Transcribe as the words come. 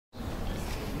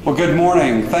Well, good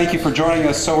morning. Thank you for joining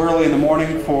us so early in the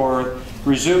morning for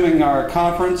resuming our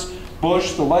conference,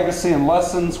 Bush, the Legacy and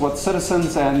Lessons, What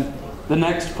Citizens and the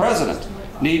Next President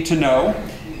Need to Know.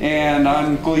 And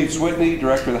I'm Gleaves Whitney,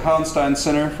 Director of the Hauenstein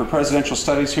Center for Presidential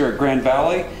Studies here at Grand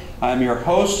Valley. I'm your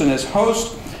host, and as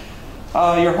host,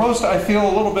 I feel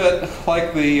a little bit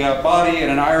like the body in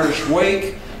an Irish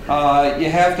wake. You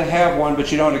have to have one,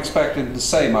 but you don't expect him to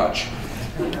say much.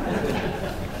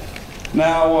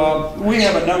 Now, we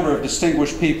have a number of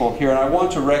distinguished people here, and I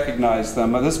want to recognize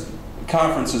them. This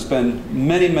conference has been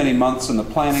many, many months in the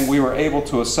planning. We were able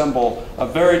to assemble a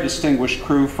very distinguished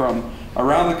crew from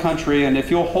around the country, and if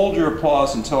you'll hold your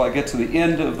applause until I get to the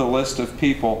end of the list of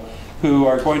people who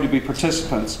are going to be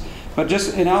participants. But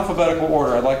just in alphabetical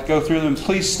order, I'd like to go through them.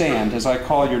 Please stand as I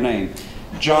call your name.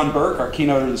 John Burke, our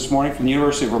keynoter this morning from the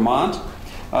University of Vermont.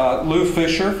 Lou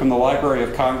Fisher from the Library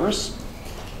of Congress.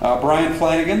 Brian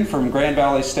Flanagan from Grand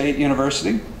Valley State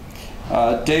University.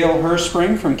 Dale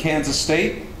Herspring from Kansas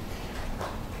State.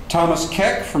 Thomas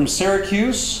Keck from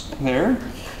Syracuse, there.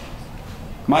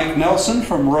 Mike Nelson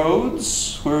from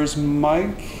Rhodes. Where's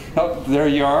Mike? Oh, there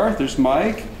you are. There's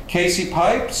Mike. Casey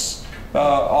Pipes,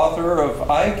 author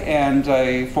of Ike and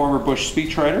a former Bush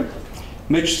speechwriter.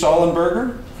 Mitch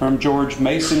Sollenberger from George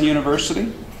Mason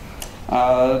University.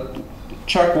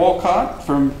 Chuck Wolcott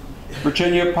from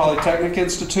Virginia Polytechnic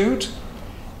Institute.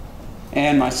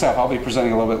 And myself. I'll be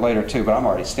presenting a little bit later too, but I'm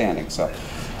already standing. So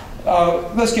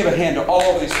let's give a hand to all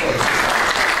of these folks.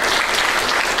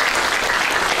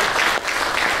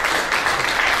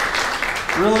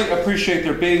 Really appreciate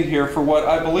their being here for what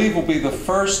I believe will be the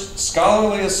first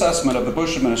scholarly assessment of the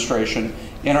Bush administration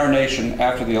in our nation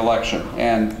after the election,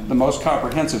 and the most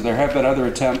comprehensive. There have been other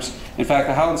attempts. In fact,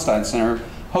 the Hauenstein Center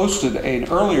hosted an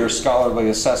earlier scholarly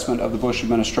assessment of the Bush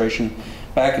administration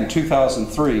back in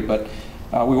 2003, but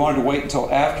we wanted to wait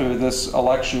until after this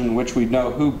election in which we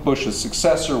know who Bush's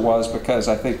successor was, because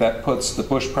I think that puts the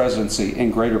Bush presidency in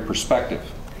greater perspective.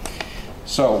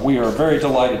 So we are very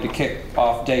delighted to kick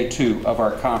off day 2 of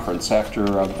our conference after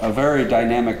a very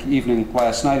dynamic evening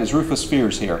last night. Is Rufus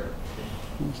Fears here?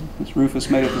 Rufus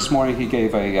made it this morning. He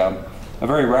gave a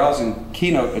very rousing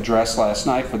keynote address last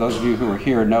night. For those of you who were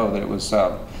here know that it was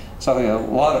something a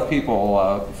lot of people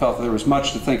felt that there was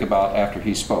much to think about after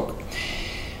he spoke.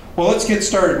 Well, let's get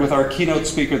started with our keynote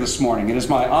speaker this morning. It is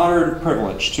my honor and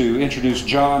privilege to introduce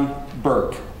John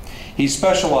Burke. He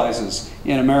specializes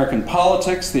in American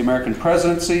politics, the American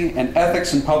presidency, and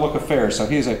ethics in public affairs, so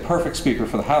he is a perfect speaker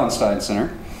for the Hauenstein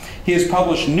Center. He has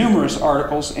published numerous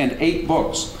articles and 8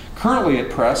 books. Currently at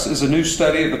press is a new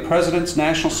study of the President's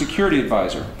National Security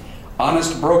Advisor,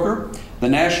 Honest Broker, the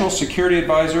National Security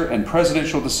Advisor, and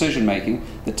Presidential Decision-Making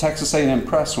that Texas A&M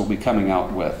Press will be coming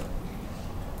out with.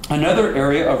 Another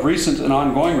area of recent and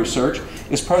ongoing research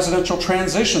is presidential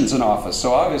transitions in office.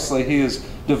 So obviously he has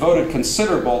devoted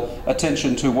considerable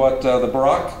attention to what the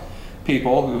Barack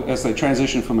people, who, as they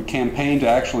transition from a campaign to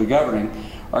actually governing,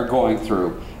 are going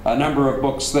through. A number of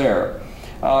books there.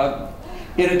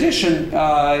 In addition,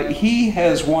 he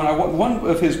has one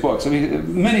of his books, I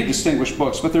mean, many distinguished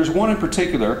books, but there's one in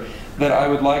particular that I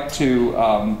would like to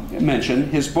mention.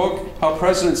 His book, How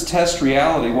Presidents Test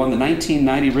Reality, won the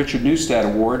 1990 Richard Neustadt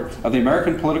Award of the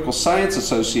American Political Science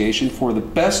Association for the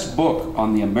best book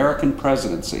on the American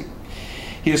presidency.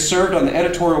 He has served on the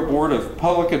editorial board of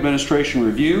Public Administration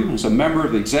Review, as a member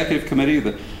of the executive committee of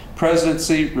the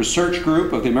Presidency Research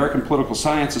Group of the American Political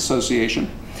Science Association.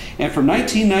 And from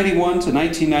 1991 to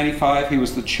 1995, he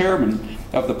was the chairman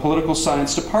of the Political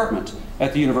Science Department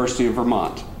at the University of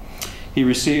Vermont. He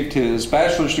received his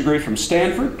bachelor's degree from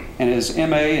Stanford and his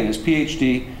MA and his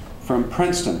PhD from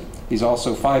Princeton. He's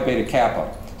also Phi Beta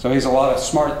Kappa. So he has a lot of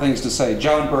smart things to say.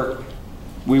 John Burke,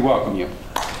 we welcome you.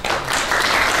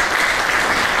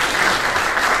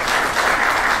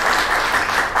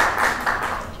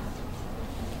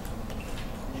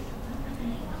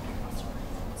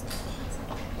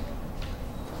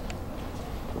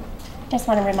 Just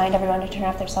want to remind everyone to turn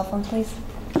off their cell phones, please.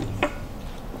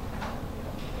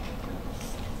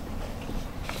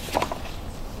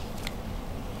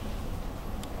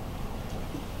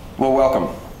 Well,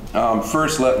 welcome.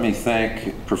 First, let me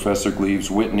thank Professor Gleaves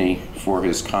Whitney for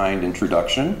his kind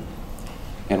introduction.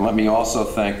 And let me also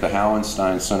thank the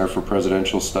Hauenstein Center for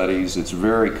Presidential Studies, its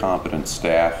very competent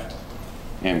staff,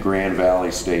 and Grand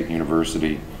Valley State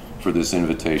University for this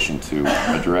invitation to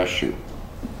address you.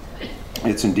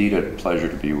 It's indeed a pleasure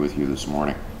to be with you this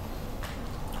morning.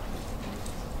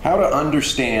 How to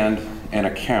understand and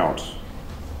account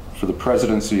for the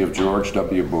presidency of George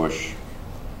W. Bush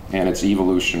and its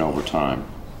evolution over time.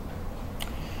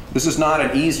 This is not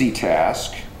an easy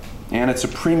task, and it's a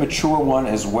premature one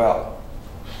as well.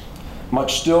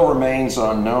 Much still remains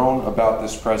unknown about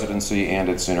this presidency and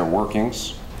its inner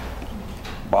workings,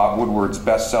 Bob Woodward's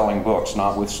best-selling books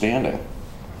notwithstanding.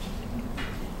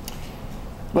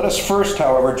 Let us first,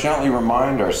 however, gently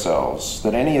remind ourselves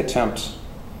that any attempt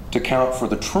to count for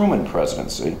the Truman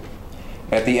presidency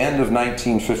at the end of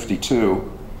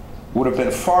 1952 would have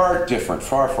been far different,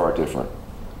 far different,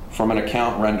 from an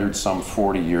account rendered some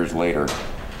 40 years later,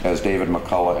 as David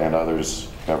McCullough and others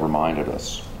have reminded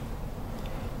us.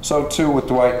 So too with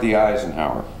Dwight D.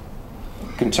 Eisenhower.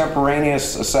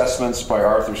 Contemporaneous assessments by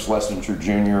Arthur Schlesinger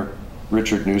Jr.,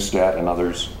 Richard Neustadt, and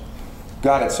others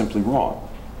got it simply wrong.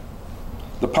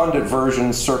 The pundit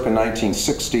version circa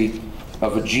 1960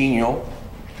 of a genial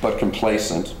but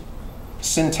complacent,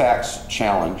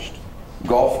 syntax-challenged,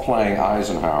 golf-playing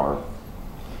Eisenhower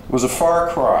was a far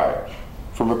cry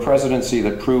from a presidency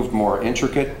that proved more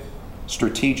intricate,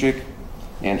 strategic,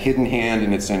 and hidden hand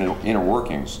in its inner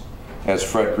workings, as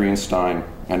Fred Greenstein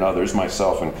and others,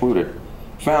 myself included,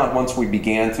 found once we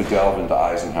began to delve into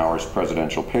Eisenhower's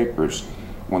presidential papers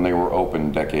when they were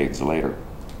opened decades later.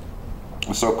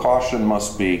 So caution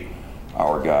must be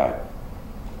our guide.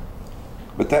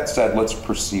 But that said, let's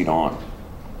proceed on.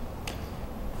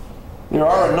 There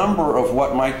are a number of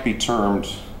what might be termed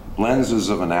lenses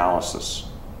of analysis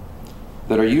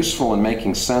that are useful in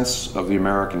making sense of the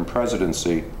American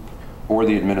presidency or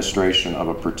the administration of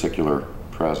a particular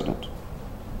president.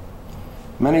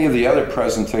 Many of the other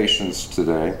presentations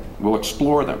today will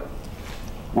explore them,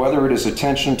 whether it is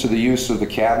attention to the use of the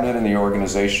cabinet and the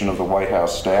organization of the White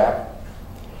House staff,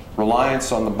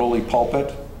 reliance on the bully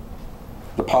pulpit,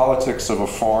 the politics of a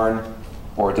foreign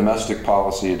or domestic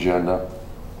policy agenda,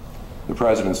 the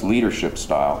president's leadership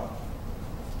style,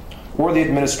 or the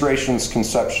administration's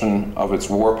conception of its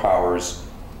war powers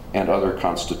and other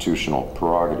constitutional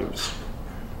prerogatives.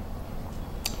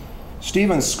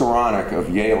 Stephen Skowronek of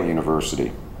Yale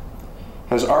University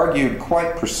has argued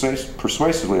quite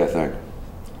persuasively, I think,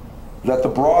 that the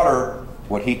broader,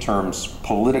 what he terms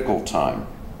political time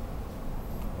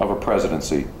of a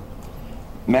presidency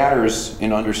matters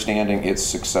in understanding its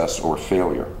success or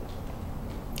failure.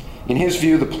 In his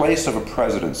view, the place of a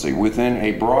presidency within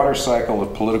a broader cycle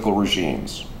of political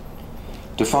regimes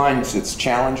defines its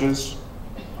challenges,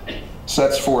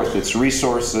 sets forth its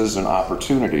resources and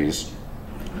opportunities,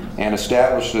 and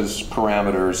establishes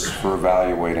parameters for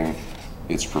evaluating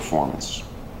its performance.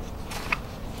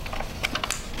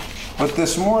 But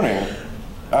this morning,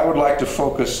 I would like to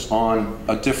focus on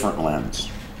a different lens,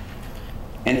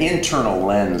 an internal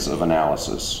lens of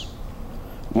analysis,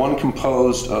 one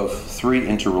composed of three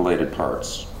interrelated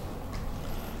parts.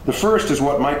 The first is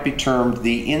what might be termed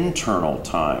the internal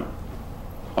time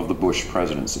of the Bush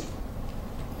presidency.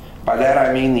 By that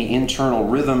I mean the internal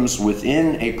rhythms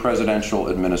within a presidential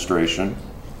administration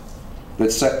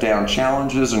that set down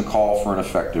challenges and call for an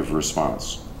effective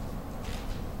response.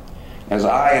 As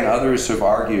I and others have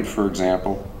argued, for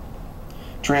example,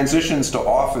 transitions to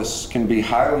office can be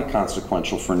highly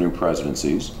consequential for new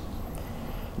presidencies,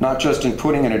 not just in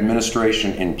putting an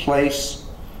administration in place,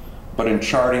 but in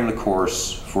charting the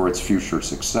course for its future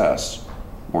success,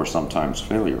 or sometimes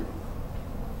failure.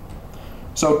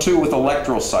 So too with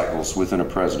electoral cycles within a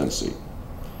presidency.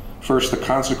 First, the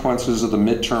consequences of the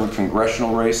midterm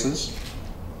congressional races,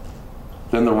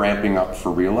 then the ramping up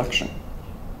for re-election.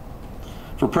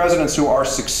 For presidents who are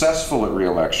successful at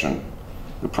re-election,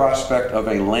 the prospect of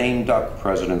a lame duck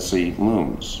presidency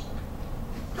looms.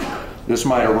 This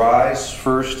might arise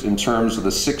first in terms of the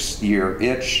 6-year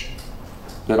itch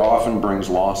that often brings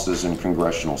losses in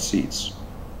congressional seats.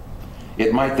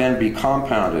 It might then be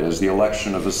compounded as the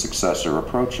election of a successor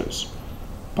approaches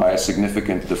by a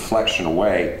significant deflection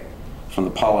away from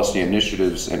the policy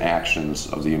initiatives and actions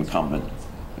of the incumbent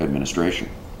administration.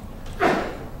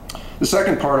 The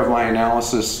second part of my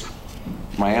analysis,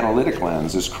 my analytic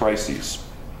lens, is crises.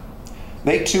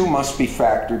 They too must be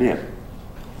factored in.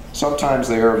 Sometimes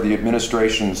they are of the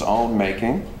administration's own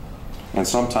making, and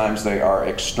sometimes they are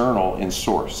external in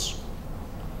source.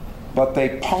 But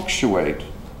they punctuate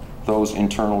those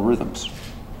internal rhythms,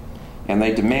 and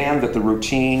they demand that the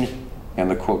routine and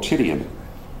the quotidian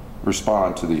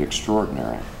respond to the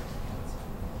extraordinary.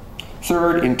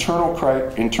 Third,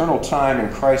 internal time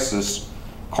and crisis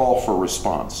call for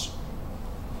response.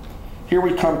 Here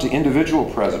we come to individual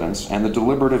presidents and the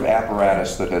deliberative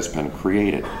apparatus that has been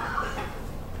created.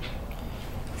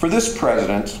 For this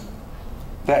president,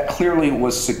 that clearly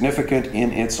was significant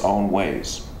in its own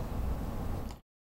ways.